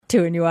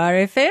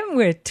2NURFM,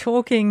 we're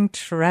talking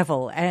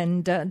travel.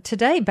 And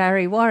today,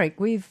 Barry Warwick,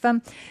 we've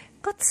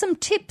got some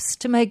tips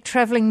to make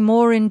travelling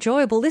more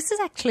enjoyable. This is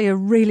actually a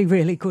really,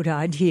 really good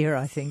idea,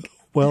 I think.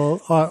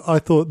 Well, I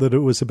thought that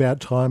it was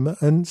about time,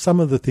 and some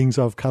of the things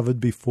I've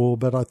covered before,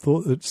 but I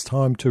thought it's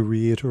time to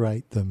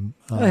reiterate them.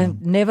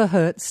 It never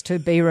hurts to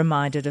be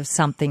reminded of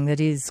something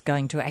that is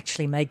going to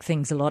actually make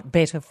things a lot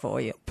better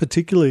for you.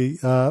 Particularly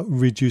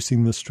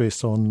reducing the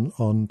stress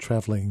on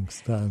travelling.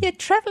 So. Yeah,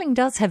 travelling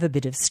does have a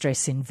bit of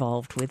stress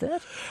involved with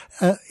it.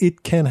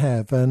 It can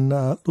have, and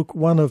look,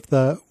 one of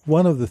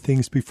the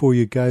things before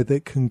you go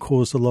that can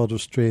cause a lot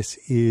of stress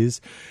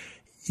is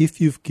if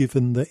you've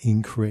given the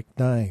incorrect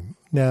name.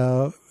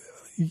 Now,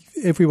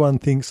 everyone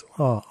thinks,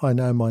 oh, I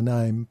know my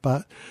name,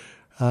 but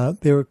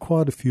there are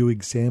quite a few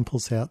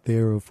examples out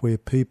there of where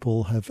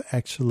people have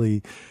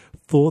actually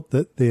thought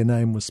that their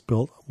name was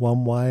spelt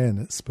one way and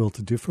it's spelt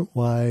a different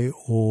way,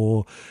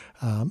 or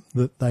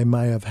that they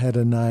may have had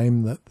a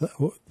name that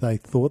they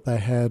thought they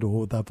had,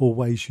 or they've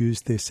always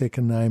used their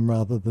second name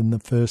rather than the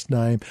first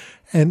name,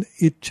 and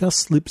it just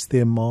slips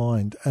their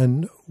mind.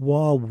 And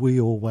while we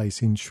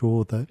always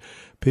ensure that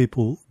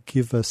people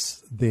give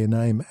us their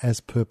name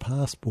as per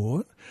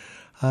passport,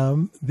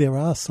 there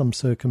are some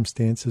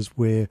circumstances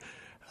where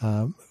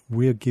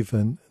we're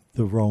given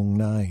the wrong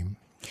name.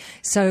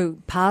 So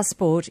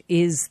passport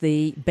is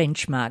the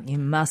benchmark. You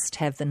must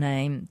have the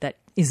name that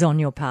is on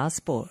your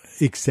passport.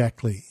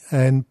 Exactly,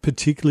 and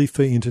particularly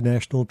for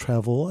international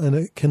travel, and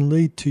it can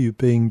lead to you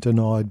being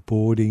denied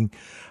boarding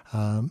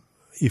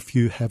if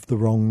you have the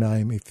wrong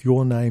name. If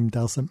your name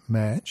doesn't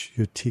match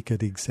your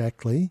ticket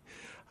exactly,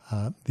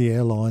 the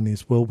airline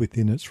is well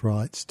within its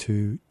rights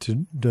to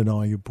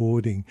deny you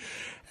boarding.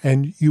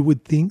 And you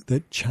would think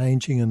that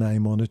changing a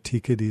name on a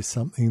ticket is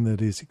something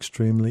that is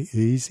extremely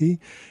easy.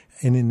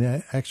 And in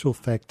actual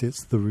fact,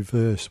 it's the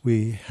reverse.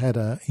 We had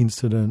an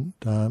incident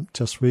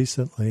just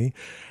recently,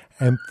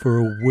 and for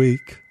a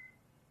week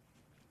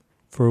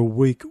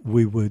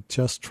we were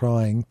just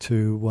trying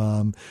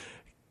to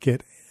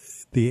get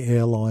the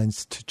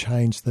airlines to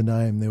change the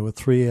name. There were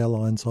 3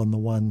 airlines on the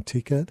one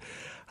ticket.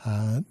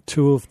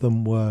 2 of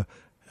them were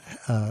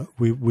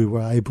we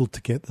were able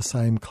to get the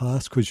same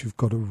class because you've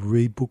got to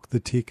rebook the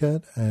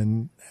ticket,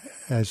 and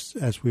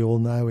as we all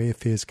know,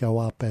 airfares go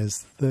up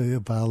as the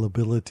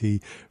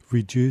availability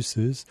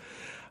reduces,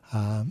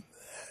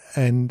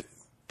 and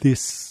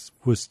this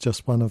was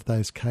just one of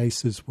those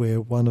cases where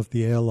one of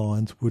the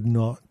airlines would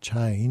not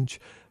change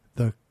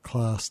the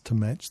class to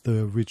match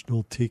the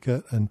original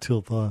ticket until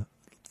the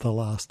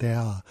last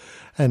hour,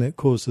 and it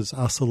causes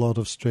us a lot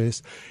of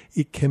stress.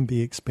 It can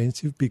be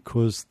expensive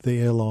because the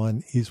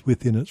airline is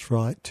within its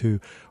right to,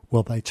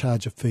 well, they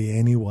charge a fee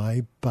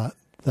anyway, but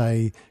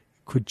they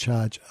could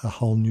charge a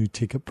whole new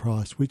ticket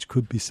price, which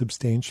could be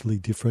substantially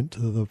different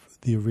to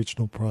the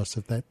original price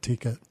of that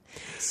ticket.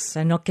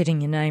 So not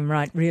getting your name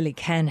right really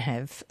can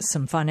have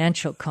some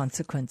financial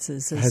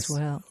consequences as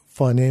well.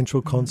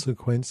 Financial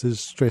consequences,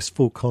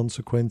 stressful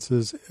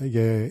consequences.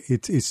 Yeah,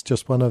 it's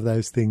just one of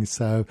those things.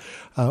 So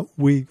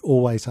we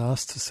always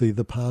ask to see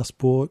the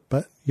passport,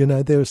 but, you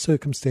know, there are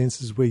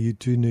circumstances where you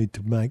do need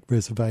to make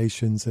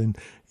reservations and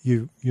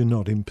you're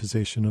not in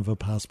possession of a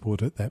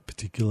passport at that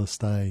particular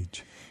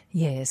stage.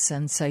 Yes,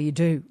 and so you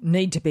do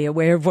need to be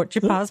aware of what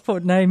your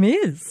passport name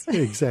is.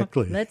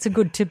 Exactly. That's a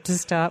good tip to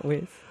start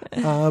with.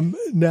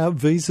 Now,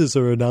 visas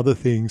are another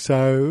thing.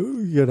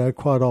 So, you know,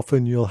 quite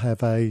often you'll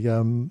have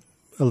a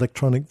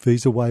electronic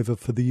visa waiver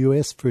for the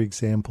US, for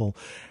example,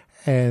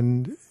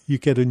 and you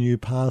get a new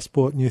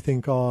passport and you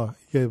think, oh,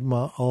 yeah,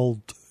 my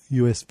old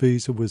US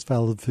visa was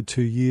valid for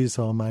 2 years,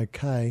 I'm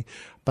okay.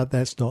 But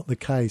that's not the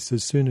case.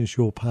 As soon as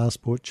your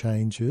passport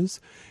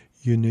changes,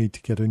 you need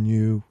to get a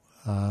new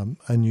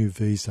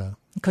visa.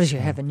 Because you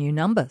have a new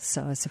number,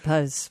 so I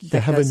suppose that you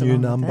have a new along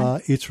with number.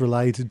 that. It's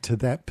related to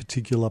that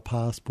particular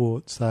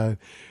passport. So,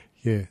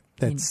 yeah,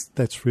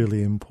 that's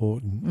really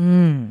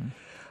important.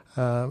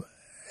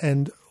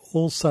 And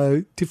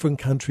also, different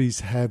countries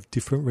have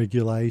different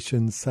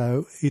regulations.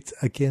 So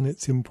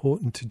it's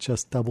important to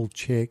just double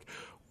check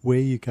where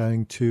you're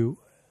going to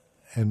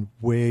and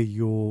where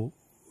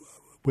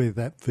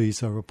that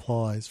visa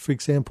applies. For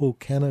example,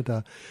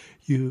 Canada,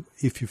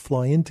 if you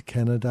fly into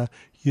Canada,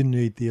 you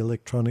need the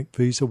electronic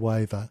visa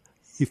waiver.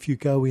 If you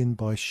go in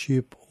by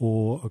ship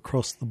or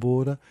across the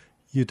border,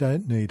 you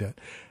don't need it.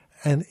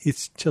 And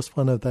it's just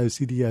one of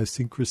those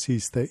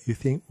idiosyncrasies that you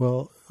think,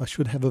 well, I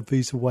should have a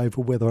visa waiver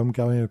whether I'm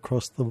going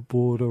across the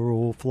border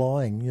or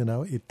flying. You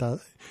know,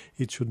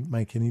 it shouldn't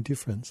make any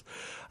difference.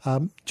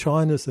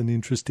 China's an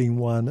interesting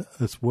one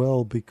as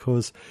well,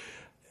 because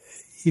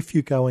if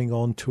you're going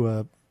on to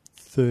a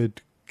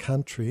third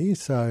country,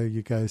 so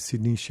you go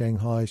Sydney,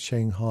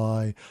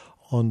 Shanghai,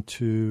 on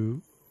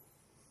to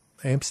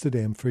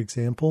Amsterdam, for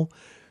example,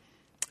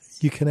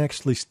 you can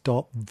actually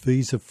stop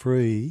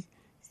visa-free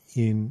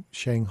in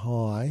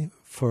Shanghai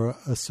for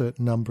a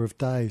certain number of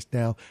days.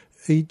 Now,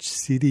 each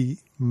city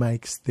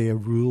makes their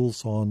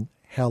rules on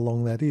how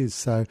long that is.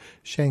 So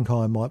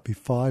Shanghai might be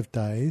 5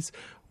 days,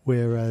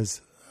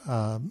 whereas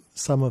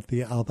some of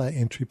the other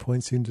entry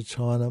points into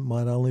China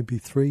might only be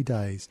 3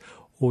 days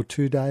or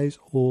 2 days,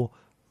 or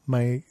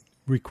may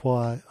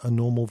require a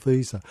normal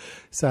visa.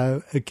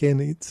 So again,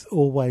 it's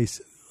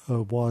always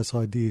a wise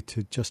idea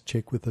to just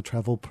check with a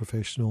travel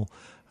professional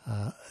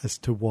as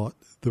to what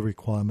the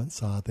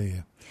requirements are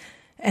there.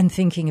 And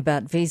thinking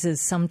about visas,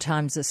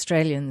 sometimes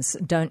Australians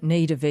don't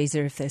need a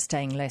visa if they're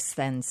staying less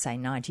than, say,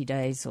 90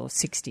 days or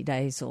 60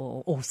 days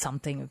or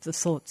something of the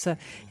sort. So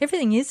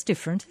everything is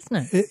different,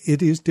 isn't it?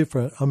 It is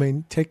different. I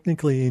mean,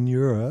 technically in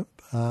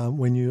Europe,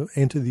 when you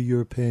enter the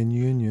European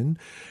Union,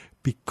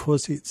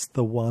 because it's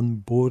the one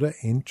border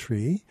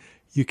entry,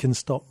 you can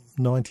stop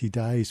 90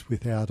 days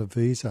without a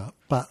visa.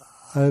 But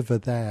over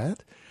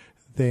that,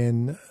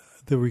 then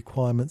the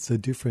requirements are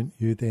different.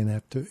 You then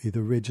have to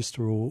either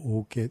register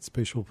or get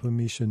special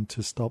permission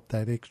to stop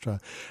that extra.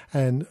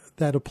 And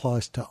that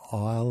applies to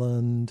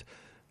Ireland,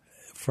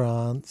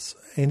 France,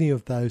 any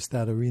of those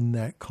that are in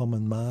that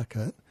common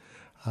market.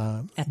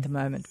 At the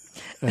moment.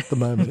 At the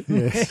moment,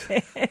 yes.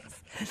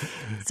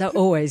 So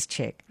always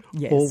check.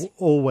 Yes.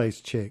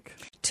 Always check.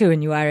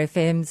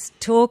 2NURFM's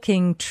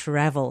Talking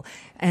Travel.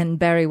 And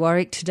Barry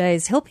Warwick today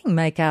is helping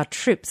make our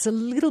trips a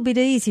little bit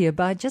easier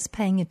by just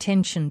paying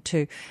attention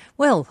to,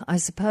 well, I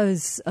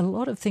suppose a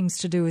lot of things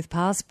to do with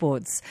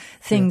passports,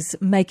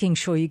 making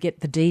sure you get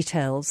the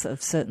details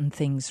of certain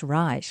things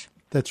right.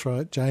 That's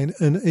right, Jane.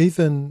 And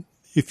even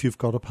if you've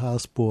got a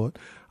passport,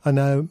 I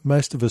know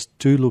most of us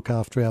do look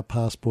after our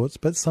passports,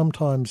 but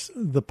sometimes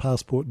the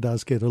passport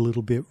does get a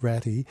little bit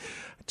ratty.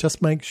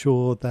 Just make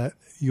sure that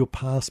your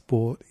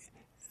passport,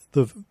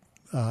 the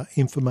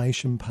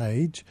information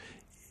page,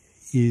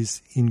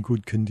 is in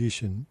good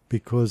condition,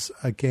 because,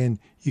 again,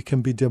 you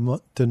can be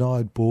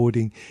denied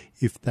boarding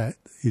if that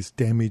is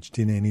damaged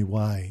in any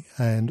way.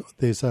 And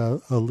there's a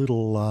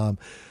little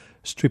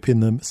strip in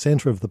the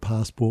centre of the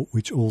passport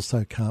which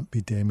also can't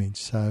be damaged.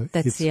 So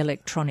that's the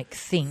electronic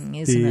thing,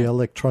 isn't it? The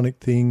electronic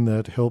thing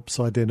that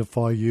helps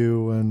identify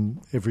you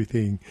and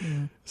everything.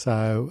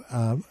 So,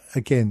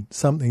 again,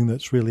 something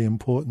that's really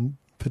important,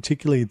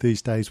 particularly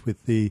these days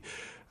with the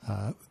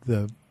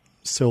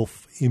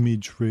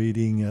self-image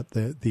reading at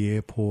the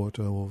airport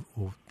or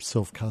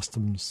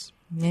self-customs.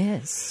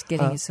 Yes,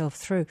 getting yourself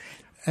through.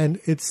 And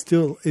it's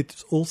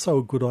also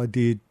a good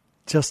idea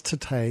just to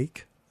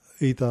take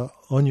either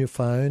on your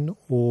phone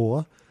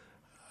or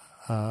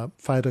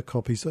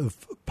photocopies of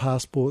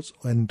passports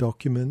and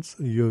documents,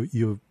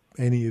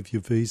 any of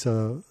your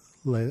visa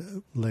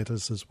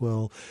letters as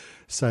well,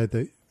 so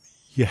that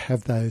you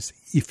have those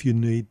if you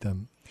need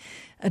them.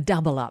 A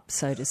double up,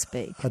 so to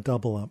speak. A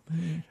double up.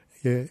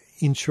 Yeah.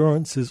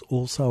 Insurance is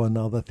also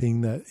another thing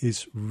that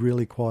is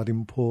really quite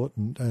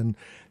important. And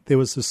there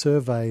was a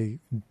survey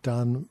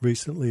done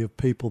recently of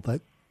people that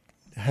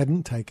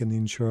hadn't taken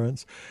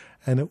insurance,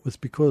 and it was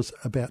because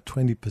about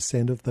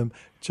 20% of them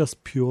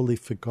just purely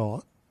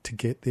forgot to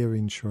get their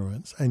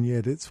insurance, and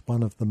yet it's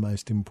one of the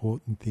most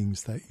important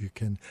things that you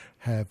can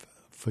have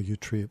for your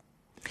trip.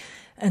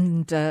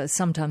 And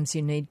sometimes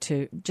you need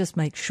to just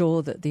make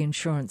sure that the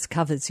insurance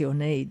covers your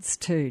needs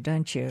too,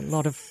 don't you? A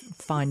lot of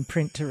fine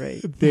print to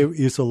read. There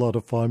is a lot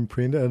of fine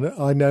print, and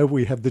I know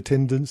we have the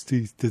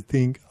tendency to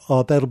think,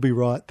 oh, that'll be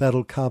right,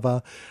 that'll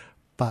cover,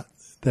 but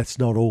that's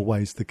not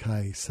always the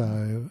case.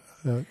 So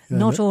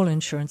not all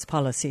insurance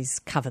policies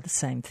cover the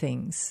same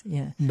things.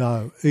 Yeah.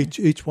 No,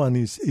 each one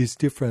is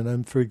different.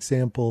 And for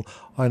example,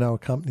 I know a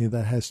company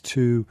that has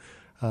two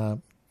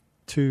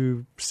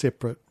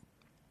separate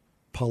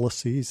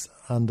policies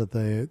under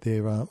their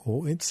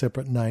or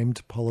separate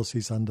named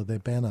policies under their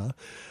banner.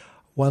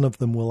 One of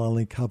them will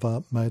only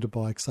cover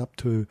motorbikes up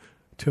to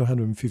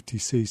 250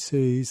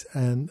 cc's,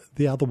 and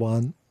the other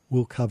one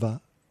will cover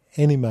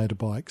any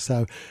motorbike.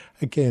 So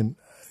again,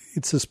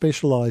 it's a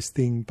specialised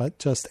thing, but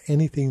just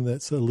anything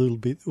that's a little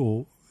bit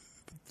or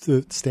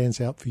that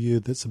stands out for you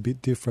that's a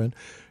bit different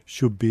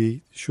should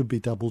be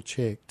double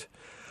checked.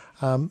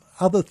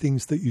 Other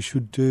things that you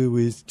should do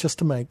is just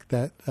to make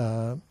that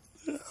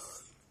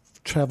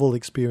travel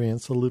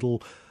experience a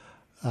little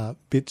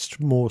bit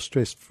more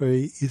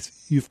stress-free, is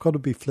you've got to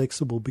be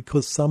flexible,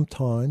 because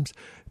sometimes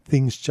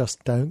things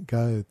just don't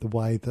go the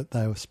way that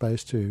they were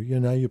supposed to. You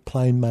know, your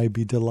plane may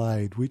be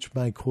delayed, which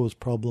may cause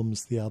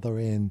problems the other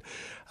end.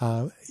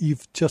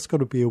 You've just got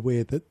to be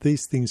aware that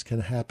these things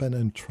can happen,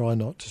 and try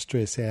not to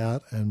stress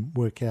out and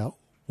work out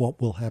what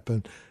will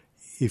happen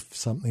if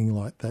something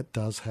like that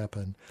does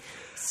happen.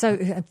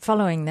 So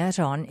following that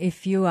on,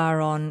 if you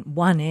are on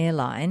one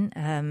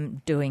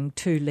airline doing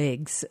two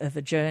legs of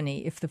a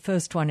journey, if the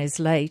first one is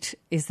late,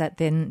 is that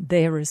then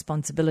their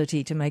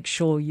responsibility to make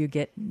sure you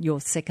get your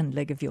second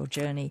leg of your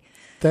journey?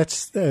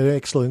 That's an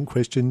excellent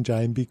question,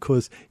 Jane,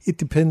 because it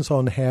depends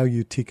on how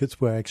your tickets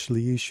were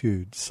actually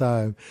issued.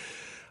 So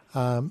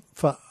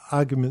for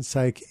argument's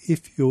sake,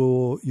 if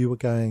you were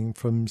going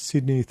from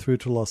Sydney through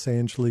to Los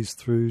Angeles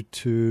through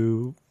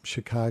to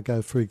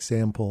Chicago, for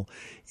example,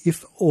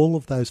 if all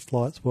of those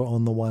flights were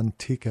on the one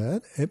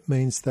ticket, it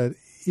means that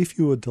if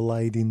you were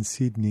delayed in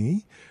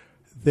Sydney,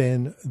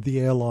 then the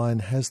airline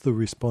has the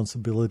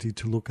responsibility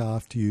to look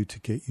after you to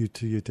get you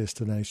to your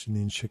destination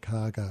in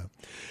Chicago.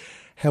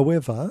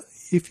 However,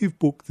 if you've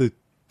booked the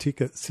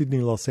ticket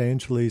Sydney-Los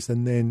Angeles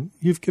and then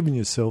you've given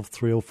yourself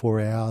 3 or 4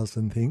 hours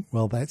and think,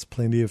 well, that's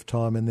plenty of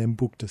time, and then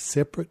booked a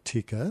separate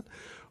ticket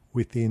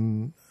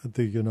within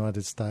the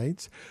United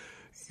States,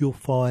 you'll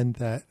find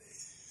that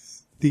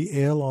the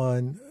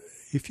airline,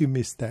 if you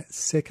miss that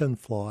second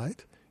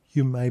flight,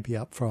 you may be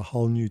up for a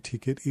whole new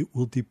ticket. It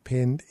will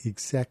depend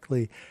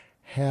exactly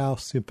how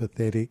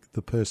sympathetic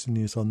the person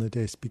is on the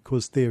desk,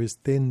 because there is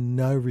then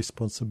no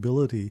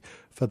responsibility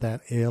for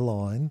that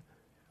airline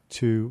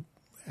to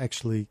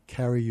actually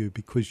carry you,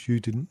 because you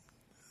didn't,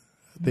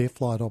 their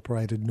flight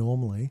operated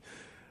normally.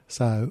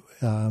 So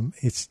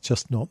it's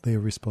just not their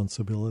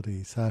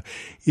responsibility. So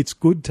it's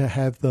good to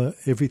have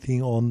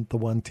everything on the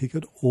one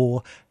ticket,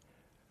 or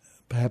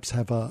perhaps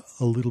have a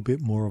little bit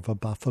more of a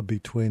buffer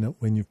between it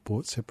when you've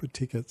bought separate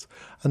tickets.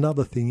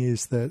 Another thing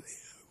is that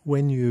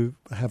when you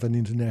have an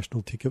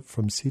international ticket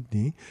from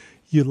Sydney,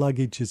 your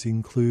luggage is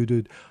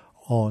included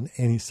on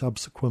any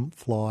subsequent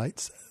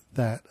flights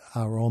that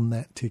are on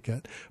that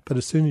ticket. But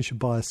as soon as you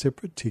buy a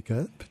separate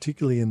ticket,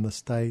 particularly in the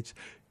States,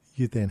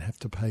 you then have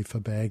to pay for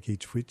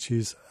baggage, which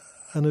is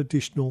an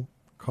additional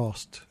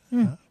cost.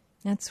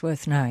 That's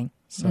worth knowing.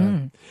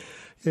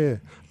 Yeah.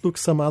 Look,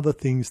 some other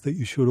things that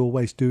you should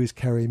always do is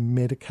carry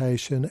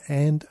medication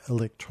and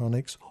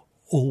electronics.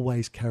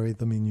 Always carry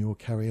them in your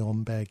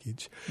carry-on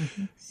baggage.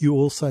 Mm-hmm. You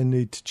also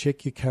need to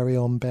check your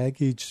carry-on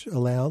baggage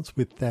allowance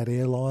with that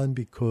airline,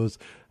 because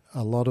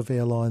a lot of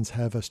airlines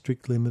have a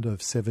strict limit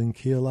of 7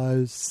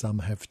 kilos, some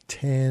have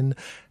 10,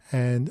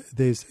 and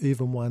there's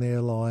even one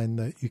airline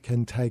that you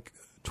can take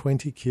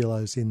 20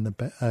 kilos in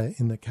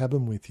the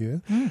cabin with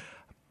you,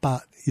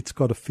 but it's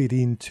got to fit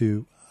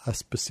into a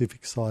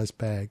specific size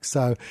bag.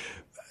 So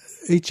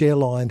each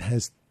airline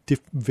has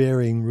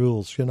varying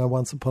rules. You know,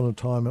 once upon a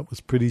time it was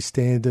pretty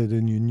standard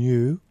and you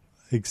knew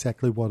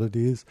exactly what it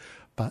is,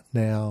 but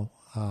now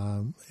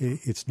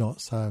it's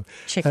not so.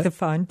 Check the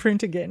fine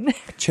print again.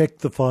 Check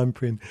the fine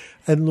print.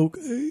 And look,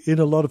 in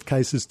a lot of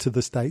cases to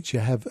the States, you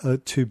have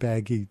two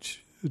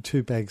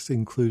bags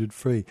included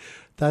free.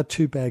 There are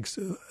 2 bags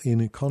in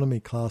economy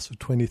class of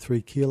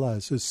 23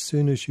 kilos. As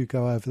soon as you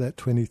go over that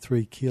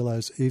 23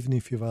 kilos, even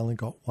if you've only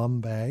got 1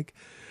 bag,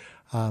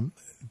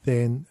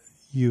 then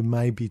you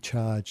may be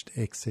charged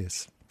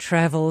excess.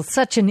 Travel,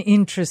 such an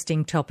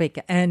interesting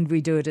topic, and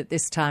we do it at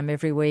this time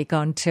every week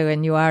on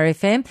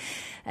 2NURFM.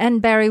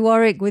 And Barry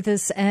Warwick with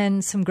us,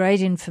 and some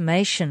great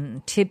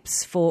information,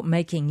 tips for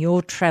making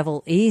your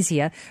travel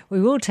easier. We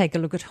will take a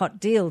look at hot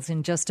deals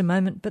in just a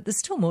moment, but there's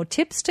still more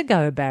tips to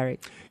go, Barry.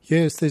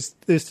 Yes, there's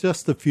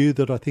just a few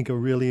that I think are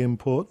really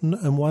important,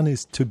 and one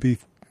is to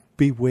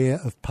beware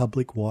of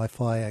public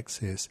Wi-Fi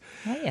access.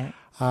 Oh, yeah.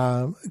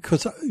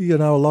 Because, you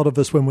know, a lot of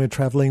us when we're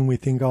travelling, we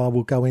think, oh,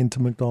 we'll go into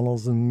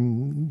McDonald's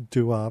and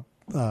do a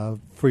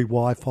free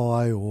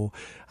Wi-Fi,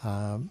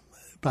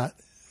 but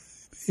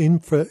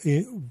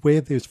where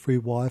there's free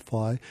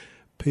Wi-Fi,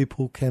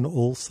 people can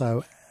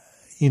also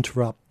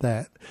interrupt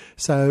that.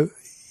 So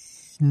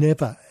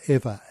never,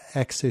 ever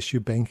access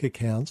your bank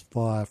accounts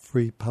via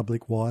free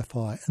public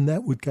Wi-Fi, and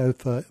that would go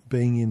for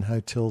being in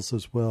hotels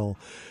as well.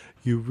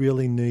 You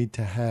really need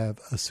to have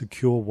a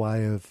secure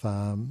way of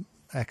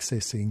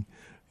accessing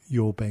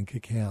your bank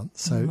account.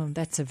 So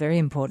that's a very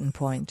important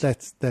point.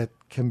 That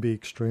can be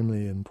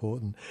extremely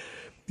important.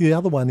 The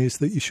other one is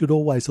that you should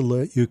always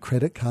alert your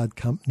credit card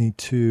company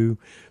to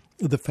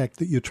the fact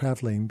that you're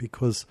travelling,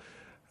 because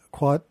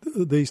quite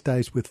these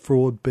days with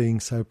fraud being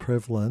so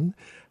prevalent,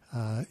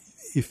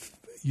 if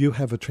you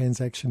have a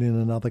transaction in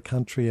another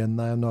country and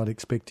they're not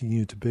expecting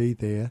you to be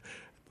there,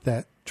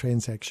 that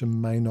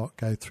transaction may not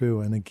go through,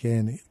 and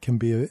again it can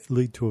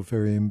lead to a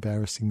very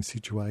embarrassing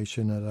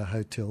situation at a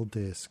hotel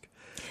desk.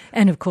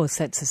 And of course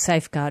that's a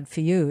safeguard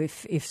for you.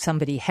 If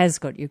somebody has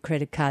got your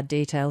credit card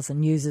details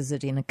and uses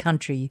it in a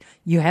country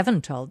you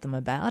haven't told them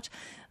about,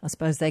 I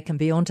suppose they can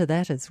be onto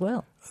that as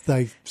well.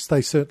 They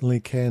certainly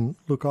can.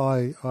 Look,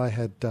 I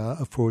had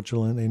a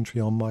fraudulent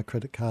entry on my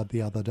credit card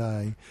the other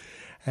day,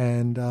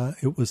 and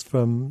it was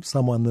from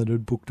someone that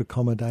had booked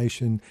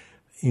accommodation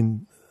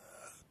in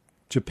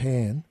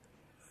Japan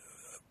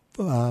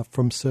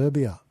from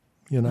Serbia,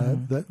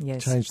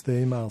 changed the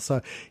email.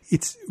 So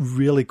it's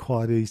really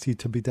quite easy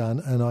to be done,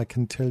 and I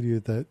can tell you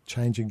that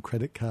changing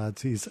credit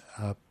cards is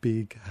a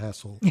big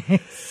hassle.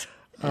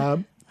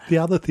 The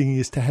other thing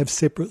is to have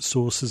separate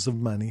sources of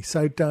money.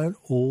 So don't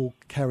all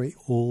carry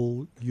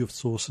all your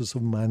sources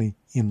of money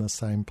in the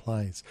same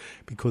place,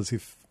 because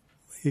if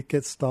it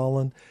gets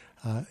stolen,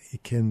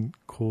 it can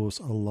cause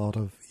a lot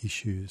of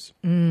issues.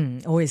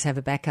 Always have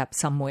a backup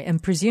somewhere,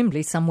 and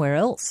presumably somewhere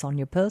else on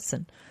your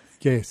person.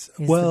 Yes,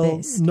 well,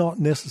 not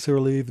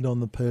necessarily even on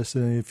the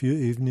person.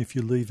 Even if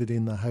you leave it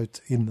in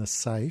the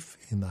safe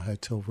in the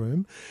hotel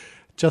room,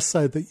 just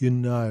so that you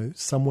know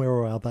somewhere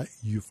or other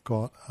you've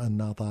got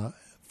another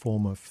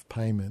form of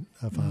payment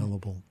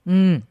available.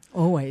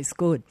 Always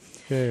good.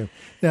 Yeah.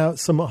 Now,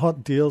 some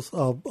hot deals.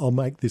 I'll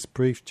make this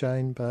brief,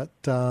 Jane, but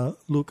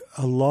look,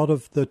 a lot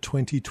of the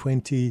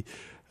 2020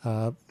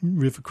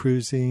 river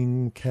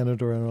cruising,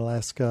 Canada and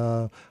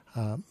Alaska,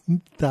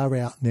 they're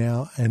out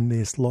now, and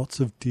there's lots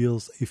of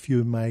deals if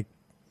you make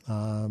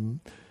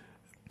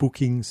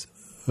bookings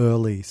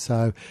early.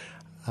 So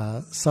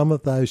some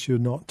of those you're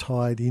not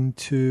tied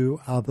into.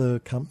 Other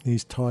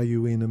companies tie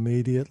you in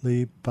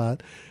immediately,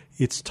 but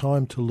it's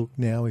time to look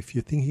now if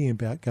you're thinking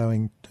about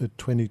going to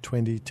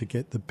 2020 to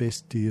get the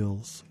best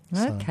deals.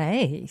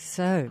 Okay,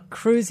 so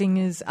cruising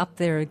is up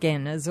there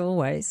again, as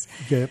always.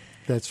 Yep,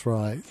 that's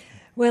right.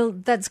 Well,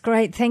 that's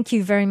great. Thank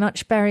you very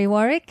much, Barry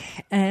Warwick.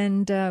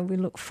 And we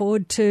look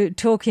forward to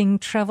talking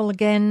travel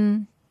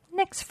again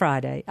next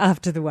Friday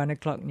after the 1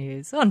 o'clock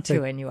news on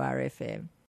 2NURFM.